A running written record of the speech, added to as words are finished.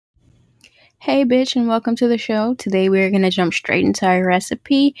Hey bitch, and welcome to the show. Today we're gonna jump straight into our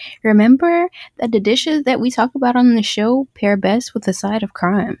recipe. Remember that the dishes that we talk about on the show pair best with a side of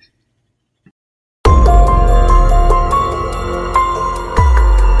crime.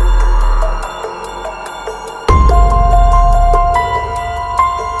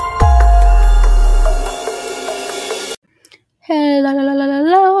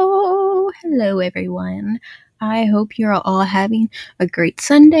 Hello everyone. I hope you're all having a great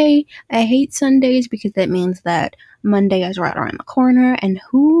Sunday. I hate Sundays because that means that Monday is right around the corner, and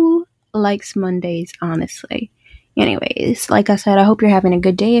who likes Mondays, honestly? Anyways, like I said, I hope you're having a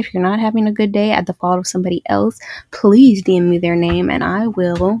good day. If you're not having a good day at the fault of somebody else, please DM me their name and I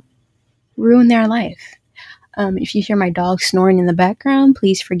will ruin their life. If you hear my dog snoring in the background,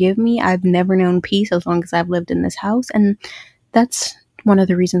 please forgive me. I've never known peace as long as I've lived in this house, and that's one of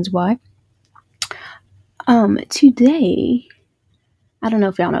the reasons why. Today, I don't know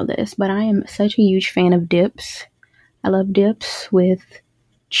if y'all know this, but I am such a huge fan of dips. I love dips with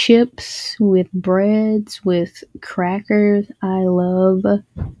chips, with breads, with crackers. I love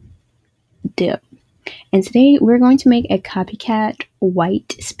dip. And today we're going to make a copycat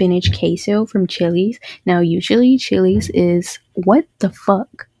white spinach queso from Chili's. Now, usually Chili's is what the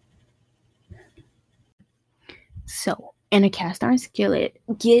fuck? So, in a cast iron skillet,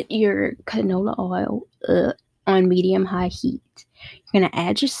 get your canola oil on medium-high heat. You're going to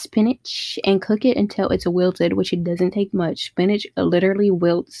add your spinach and cook it until it's wilted, which it doesn't take much. Spinach literally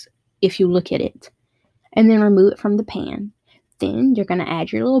wilts if you look at it. And then remove it from the pan. Then you're going to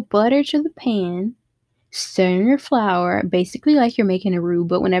add your little butter to the pan. Stir in your flour, basically like you're making a roux.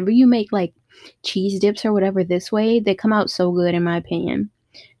 But whenever you make like cheese dips or whatever this way, they come out so good in my opinion.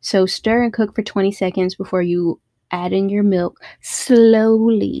 So stir and cook for 20 seconds before you add in your milk.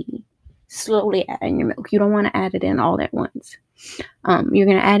 Slowly add in your milk. You don't want to add it in all at once. You're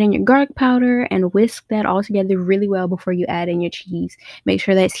going to add in your garlic powder and whisk that all together really well before you add in your cheese. Make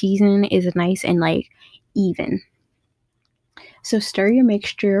sure that seasoning is nice and like even. So stir your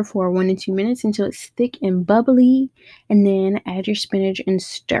mixture for 1 to 2 minutes until it's thick and bubbly, and then add your spinach and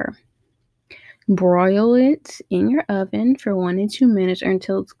stir. Broil it in your oven for 1 to 2 minutes or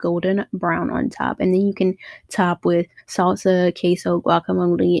until it's golden brown on top. And then you can top with salsa, queso,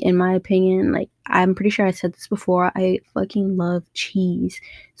 guacamole. In my opinion, like I'm pretty sure I said this before, I fucking love cheese.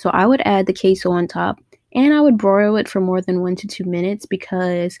 So I would add the queso on top and I would broil it for more than 1 to 2 minutes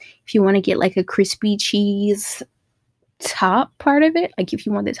because if you want to get like a crispy cheese top part of it, like if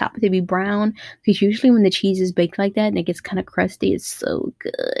you want the top to be brown, because usually when the cheese is baked like that and it gets kind of crusty, it's so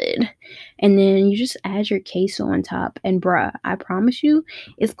good. And then you just add your queso on top, and bruh, I promise you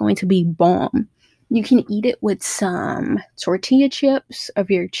it's going to be bomb. You can eat it with some tortilla chips of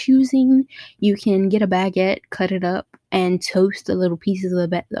your choosing. You can get a baguette, cut it up, and toast the little pieces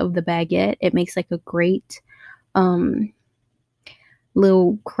of the baguette. It makes like a great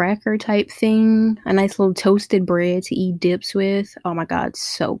little cracker type thing, a nice little toasted bread to eat dips with. Oh my god,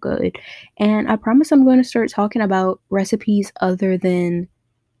 so good. And I promise I'm going to start talking about recipes other than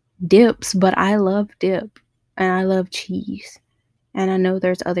dips, but I love dip and I love cheese, and I know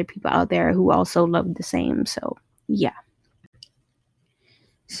there's other people out there who also love the same. So yeah,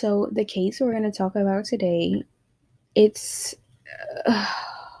 so the case we're going to talk about today, it's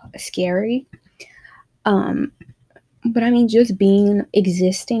scary. But I mean, just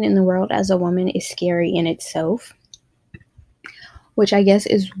existing in the world as a woman is scary in itself, which I guess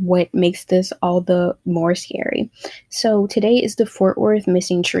is what makes this all the more scary. So today is the Fort Worth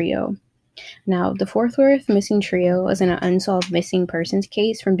Missing Trio. Now, the Fort Worth Missing Trio is an unsolved missing persons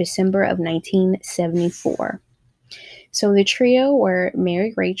case from December of 1974. So the trio were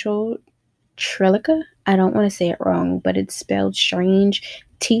Mary Rachel Trlica. I don't want to say it wrong, but it's spelled strange.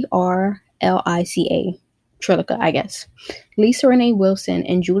 Trlica. Trlica, I guess. Lisa Renee Wilson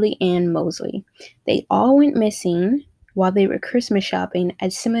and Julie Ann Mosley. They all went missing while they were Christmas shopping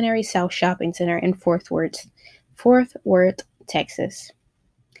at Seminary South Shopping Center in Fort Worth, Texas.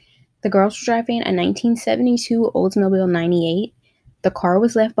 The girls were driving a 1972 Oldsmobile 98. The car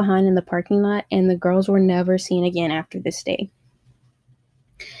was left behind in the parking lot, and the girls were never seen again after this day.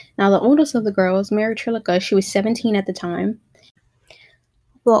 Now, the oldest of the girls, Mary Trlica, she was 17 at the time.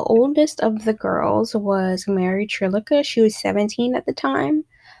 The oldest of the girls was Mary Trlica. She was 17 at the time,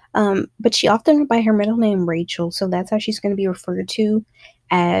 but she often went by her middle name Rachel, so that's how she's going to be referred to,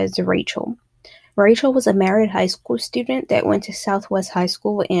 as Rachel. Rachel was a married high school student that went to Southwest High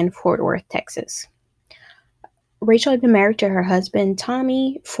School in Fort Worth, Texas. Rachel had been married to her husband,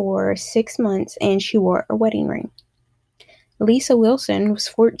 Tommy, for 6 months, and she wore a wedding ring. Lisa Wilson was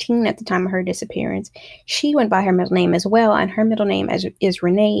 14 at the time of her disappearance. She went by her middle name as well, and her middle name is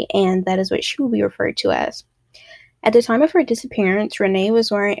Renee, and that is what she will be referred to as. At the time of her disappearance, Renee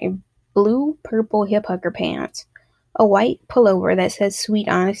was wearing a blue-purple hip hugger pants, a white pullover that says Sweet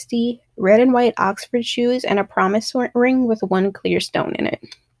Honesty, red and white Oxford shoes, and a promise ring with one clear stone in it.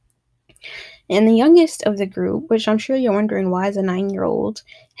 And the youngest of the group, which I'm sure you're wondering why is a 9-year-old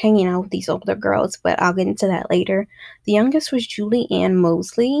hanging out with these older girls, but I'll get into that later. The youngest was Julie Ann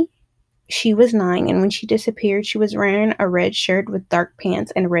Mosley. She was 9, and when she disappeared, she was wearing a red shirt with dark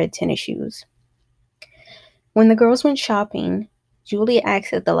pants and red tennis shoes. When the girls went shopping, Julie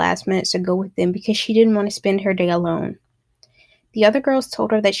asked at the last minute to go with them because she didn't want to spend her day alone. The other girls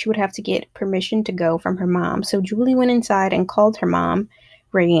told her that she would have to get permission to go from her mom, so Julie went inside and called her mom,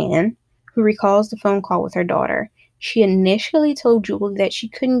 Rayanne, who recalls the phone call with her daughter. She initially told Julie that she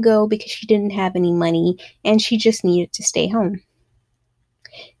couldn't go because she didn't have any money and she just needed to stay home.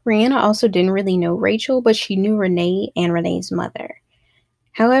 Rihanna also didn't really know Rachel, but she knew Renee and Renee's mother.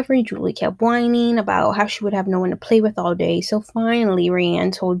 However, Julie kept whining about how she would have no one to play with all day, so finally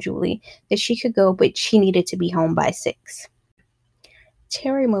Rianne told Julie that she could go, but she needed to be home by 6.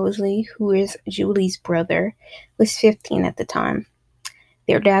 Terry Mosley, who is Julie's brother, was 15 at the time.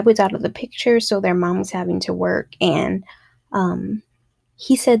 Their dad was out of the picture, so their mom was having to work, and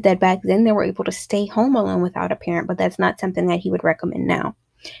he said that back then they were able to stay home alone without a parent, but that's not something that he would recommend now.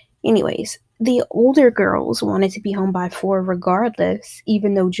 Anyways, the older girls wanted to be home by 4 regardless,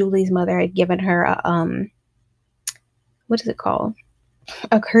 even though Julie's mother had given her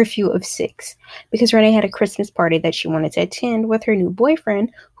a curfew of 6, because Renee had a Christmas party that she wanted to attend with her new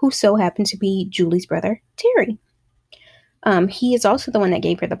boyfriend, who so happened to be Julie's brother, Terry. He is also the one that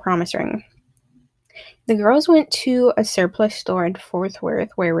gave her the promise ring. The girls went to a surplus store in Fort Worth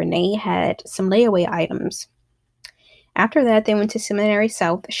where Renee had some layaway items. After that, they went to Seminary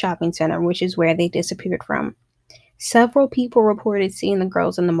South Shopping Center, which is where they disappeared from. Several people reported seeing the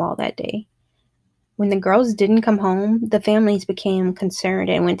girls in the mall that day. When the girls didn't come home, the families became concerned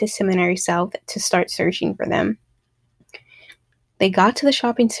and went to Seminary South to start searching for them. They got to the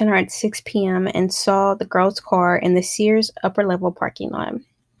shopping center at 6 p.m. and saw the girls' car in the Sears upper-level parking lot.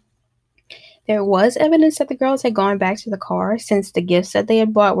 There was evidence that the girls had gone back to the car since the gifts that they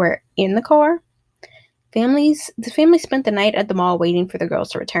had bought were in the car. The family spent the night at the mall waiting for the girls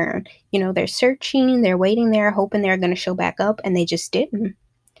to return. They're searching, they're waiting there, hoping they're going to show back up, and they just didn't.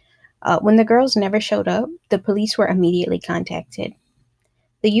 When the girls never showed up, the police were immediately contacted.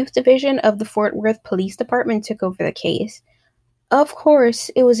 The youth division of the Fort Worth Police Department took over the case. Of course,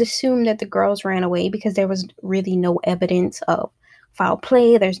 it was assumed that the girls ran away because there was really no evidence of foul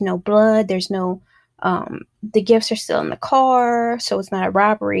play. There's no blood. There's no, the gifts are still in the car, so it's not a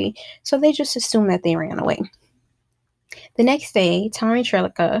robbery. So they just assumed that they ran away. The next day, Tommy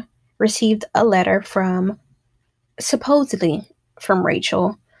Trelica received a letter supposedly from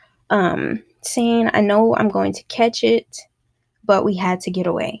Rachel, saying, "I know I'm going to catch it, but we had to get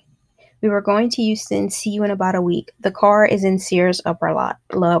away. We were going to Houston. See you in about a week. The car is in Sears upper lot.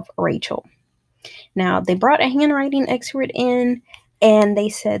 Love, Rachel." Now, they brought a handwriting expert in, and they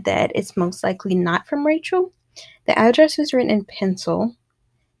said that it's most likely not from Rachel. The address was written in pencil.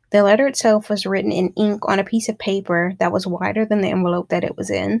 The letter itself was written in ink on a piece of paper that was wider than the envelope that it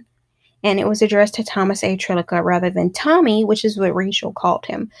was in, and it was addressed to Thomas A. Trelica rather than Tommy, which is what Rachel called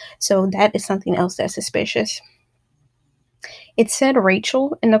him. So that is something else that's suspicious. It said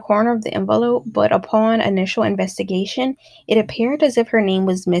Rachel in the corner of the envelope, but upon initial investigation, it appeared as if her name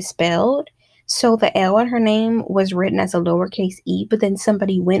was misspelled. So the L on her name was written as a lowercase e, but then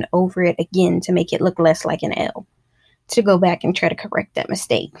somebody went over it again to make it look less like an L, to go back and try to correct that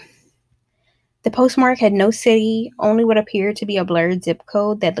mistake. The postmark had no city, only what appeared to be a blurred zip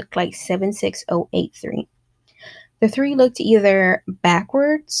code that looked like 76083. The 3 looked either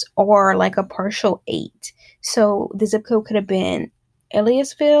backwards or like a partial 8. So the zip code could have been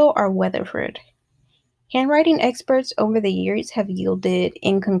Elliottville or Weatherford. Handwriting experts over the years have yielded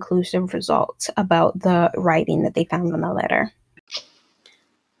inconclusive results about the writing that they found on the letter.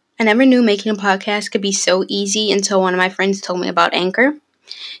 I never knew making a podcast could be so easy until one of my friends told me about Anchor.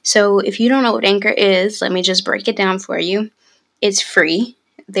 So if you don't know what Anchor is, let me just break it down for you. It's free.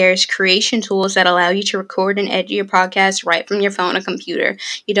 There's creation tools that allow you to record and edit your podcast right from your phone or computer.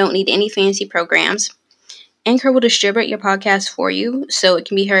 You don't need any fancy programs. Anchor will distribute your podcast for you, so it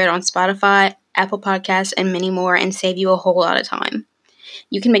can be heard on Spotify, Apple Podcasts, and many more, and save you a whole lot of time.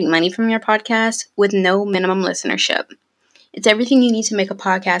 You can make money from your podcast with no minimum listenership. It's everything you need to make a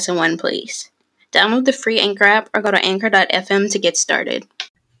podcast in one place. Download the free Anchor app or go to anchor.fm to get started.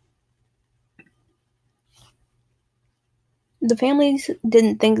 The families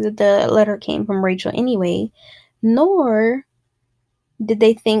didn't think that the letter came from Rachel anyway, nor did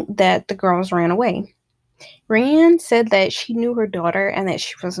they think that the girls ran away. Rand said that she knew her daughter and that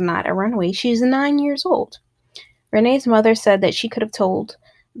she was not a runaway. She was 9 years old. Renee's mother said that she could have told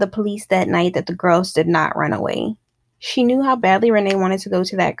the police that night that the girls did not run away. She knew how badly Renee wanted to go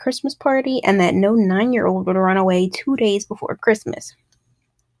to that Christmas party and that no 9-year-old would run away 2 days before Christmas.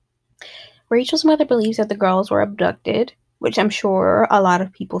 Rachel's mother believes that the girls were abducted, which I'm sure a lot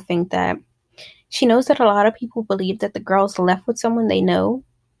of people think that. She knows that a lot of people believe that the girls left with someone they know,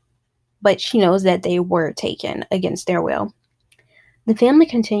 but she knows that they were taken against their will. The family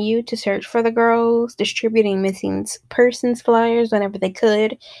continued to search for the girls, distributing missing persons flyers whenever they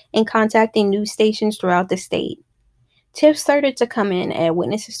could, and contacting news stations throughout the state. Tips started to come in, and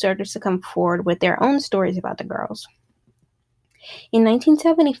witnesses started to come forward with their own stories about the girls. In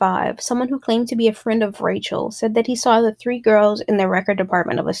 1975, someone who claimed to be a friend of Rachel said that he saw the 3 girls in the record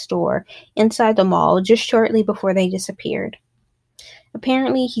department of a store inside the mall just shortly before they disappeared.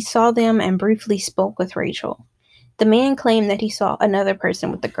 Apparently, he saw them and briefly spoke with Rachel. The man claimed that he saw another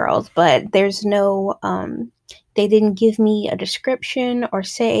person with the girls, but there's no, they didn't give me a description or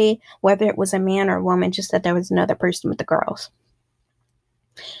say whether it was a man or a woman, just that there was another person with the girls.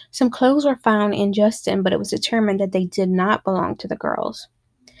 Some clothes were found in Justin, but it was determined that they did not belong to the girls.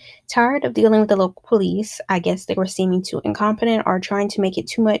 Tired of dealing with the local police, I guess they were seeming too incompetent or trying to make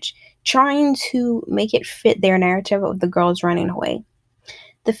it fit their narrative of the girls running away.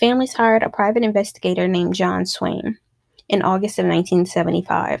 The families hired a private investigator named John Swaim in August of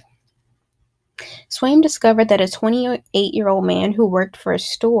 1975. Swaim discovered that a 28-year-old man who worked for a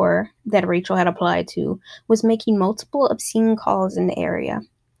store that Rachel had applied to was making multiple obscene calls in the area.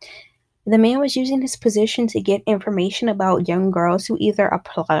 The man was using his position to get information about young girls who either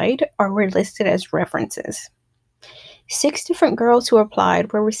applied or were listed as references. 6 different girls who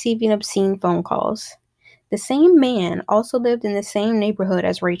applied were receiving obscene phone calls. The same man also lived in the same neighborhood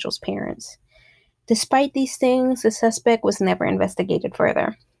as Rachel's parents. Despite these things, the suspect was never investigated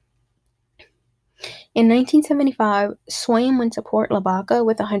further. In 1975, Swaim went to Port Lavaca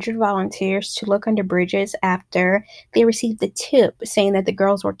with 100 volunteers to look under bridges after they received a tip saying that the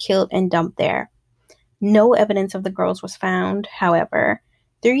girls were killed and dumped there. No evidence of the girls was found, however.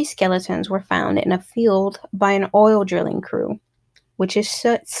 3 skeletons were found in a field by an oil drilling crew, which is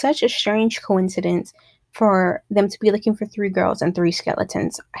such a strange coincidence for them to be looking for 3 girls and 3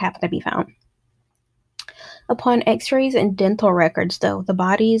 skeletons happen to be found. Upon x-rays and dental records, though, the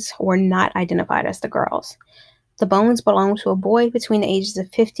bodies were not identified as the girls. The bones belonged to a boy between the ages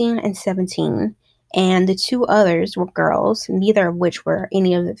of 15 and 17, and the 2 others were girls, neither of which were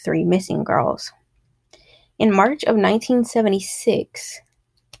any of the 3 missing girls. In March of 1976,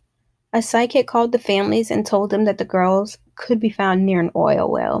 a psychic called the families and told them that the girls could be found near an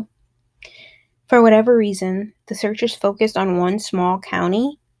oil well. For whatever reason, the searchers focused on one small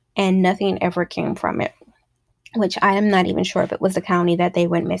county, and nothing ever came from it, which I am not even sure if it was the county that they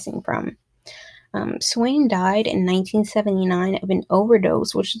went missing from. Swaim died in 1979 of an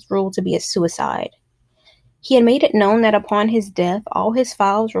overdose, which was ruled to be a suicide. He had made it known that upon his death, all his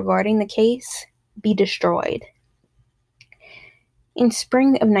files regarding the case be destroyed. In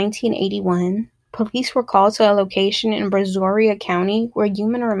spring of 1981, police were called to a location in Brazoria County where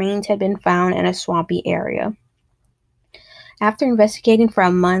human remains had been found in a swampy area. After investigating for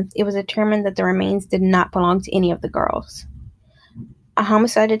a month, it was determined that the remains did not belong to any of the girls. A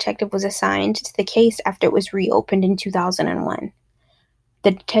homicide detective was assigned to the case after it was reopened in 2001.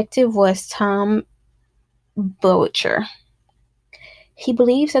 The detective was Tom Boucher. He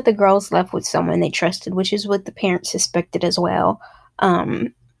believes that the girls left with someone they trusted, which is what the parents suspected as well.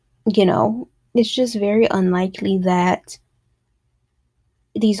 It's just very unlikely that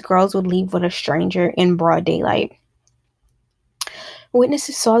these girls would leave with a stranger in broad daylight.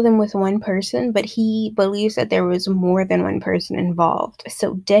 Witnesses saw them with one person, but he believes that there was more than one person involved.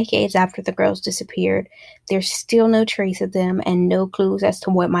 So decades after the girls disappeared, there's still no trace of them and no clues as to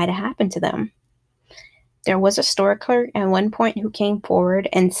what might have happened to them. There was a store clerk at one point who came forward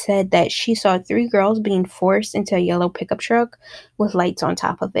and said that she saw 3 girls being forced into a yellow pickup truck with lights on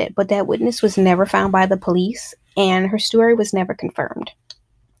top of it, but that witness was never found by the police, and her story was never confirmed.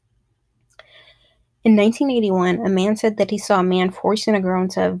 In 1981, a man said that he saw a man forcing a girl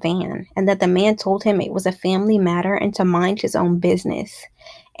into a van, and that the man told him it was a family matter and to mind his own business.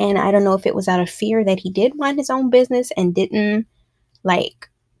 And I don't know if it was out of fear that he did mind his own business and didn't,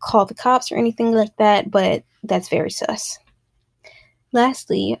 call the cops or anything like that, but that's very sus.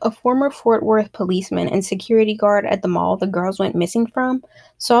 Lastly, a former Fort Worth policeman and security guard at the mall the girls went missing from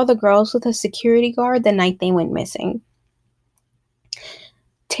saw the girls with a security guard the night they went missing.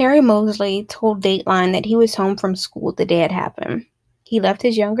 Terry Mosley told Dateline that he was home from school the day it happened. He left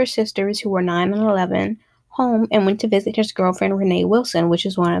his younger sisters, who were 9 and 11, home and went to visit his girlfriend Renee Wilson, which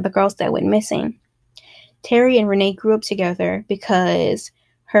is one of the girls that went missing. Terry and Renee grew up together because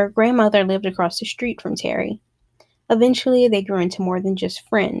her grandmother lived across the street from Terry. Eventually, they grew into more than just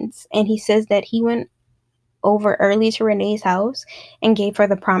friends, and he says that he went over early to Renee's house and gave her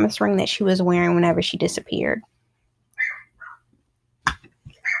the promise ring that she was wearing whenever she disappeared.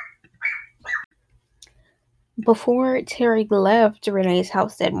 Before Terry left Renee's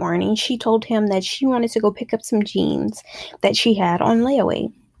house that morning, she told him that she wanted to go pick up some jeans that she had on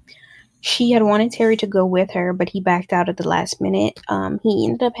layaway. She had wanted Terry to go with her, but he backed out at the last minute. He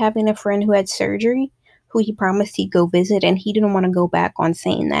ended up having a friend who had surgery, who he promised he'd go visit, and he didn't want to go back on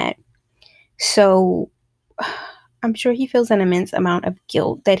saying that. So I'm sure he feels an immense amount of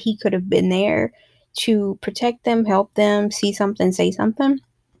guilt that he could have been there to protect them, help them, see something, say something,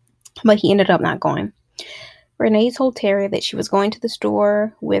 but he ended up not going. Renee told Terry that she was going to the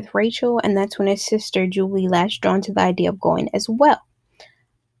store with Rachel, and that's when his sister Julie latched on to the idea of going as well.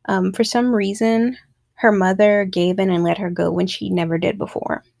 For some reason, her mother gave in and let her go when she never did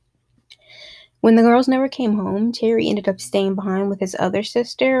before. When the girls never came home, Terry ended up staying behind with his other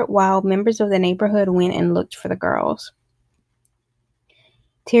sister while members of the neighborhood went and looked for the girls.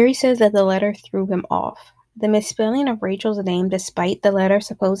 Terry says that the letter threw him off. The misspelling of Rachel's name, despite the letter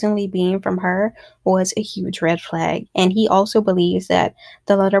supposedly being from her, was a huge red flag, and he also believes that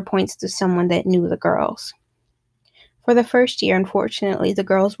the letter points to someone that knew the girls. For the first year, unfortunately, the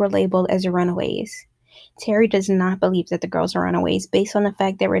girls were labeled as runaways. Terry does not believe that the girls are runaways based on the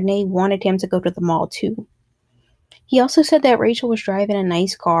fact that Renee wanted him to go to the mall too. He also said that Rachel was driving a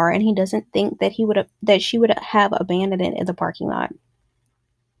nice car and he doesn't think that she would have abandoned it in the parking lot.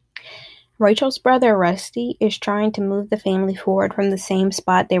 Rachel's brother Rusty is trying to move the family forward from the same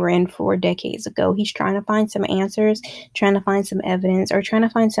spot they were in 4 decades ago. He's trying to find some answers, trying to find some evidence, or trying to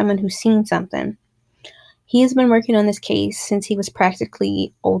find someone who's seen something. He has been working on this case since he was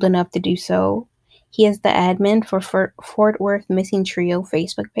practically old enough to do so. He is the admin for Fort Worth Missing Trio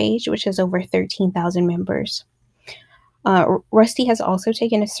Facebook page, which has over 13,000 members. Rusty has also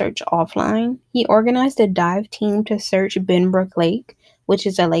taken a search offline. He organized a dive team to search Benbrook Lake, which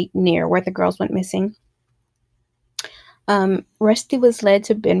is a lake near where the girls went missing. Rusty was led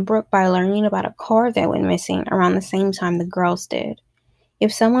to Benbrook by learning about a car that went missing around the same time the girls did.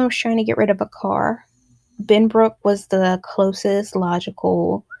 If someone was trying to get rid of a car, Benbrook was the closest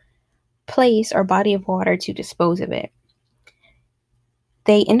logical place or body of water to dispose of it.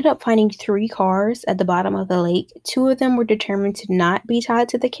 They ended up finding 3 cars at the bottom of the lake. 2 of them were determined to not be tied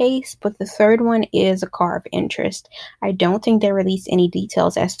to the case, but the third one is a car of interest. I don't think they released any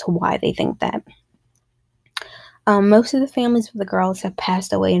details as to why they think that. Most of the families of the girls have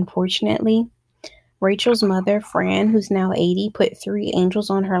passed away, unfortunately. Rachel's mother, Fran, who's now 80, put 3 angels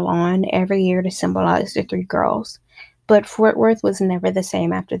on her lawn every year to symbolize the 3 girls. But Fort Worth was never the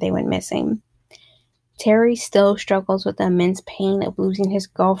same after they went missing. Terry still struggles with the immense pain of losing his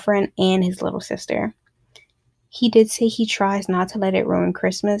girlfriend and his little sister. He did say he tries not to let it ruin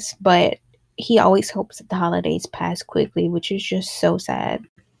Christmas, but he always hopes that the holidays pass quickly, which is just so sad.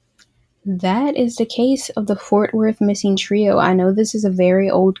 That is the case of the Fort Worth Missing Trio. I know this is a very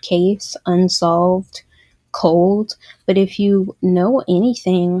old case, unsolved, cold, but if you know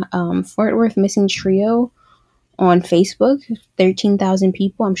anything, Fort Worth Missing Trio on Facebook, 13,000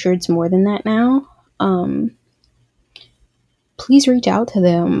 people, I'm sure it's more than that now. Please reach out to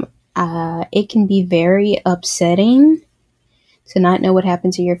them. It can be very upsetting to not know what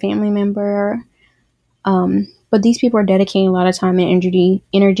happened to your family member. But these people are dedicating a lot of time and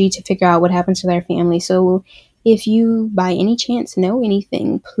energy to figure out what happened to their family. So if you, by any chance, know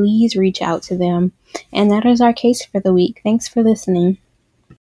anything, please reach out to them. And that is our case for the week. Thanks for listening.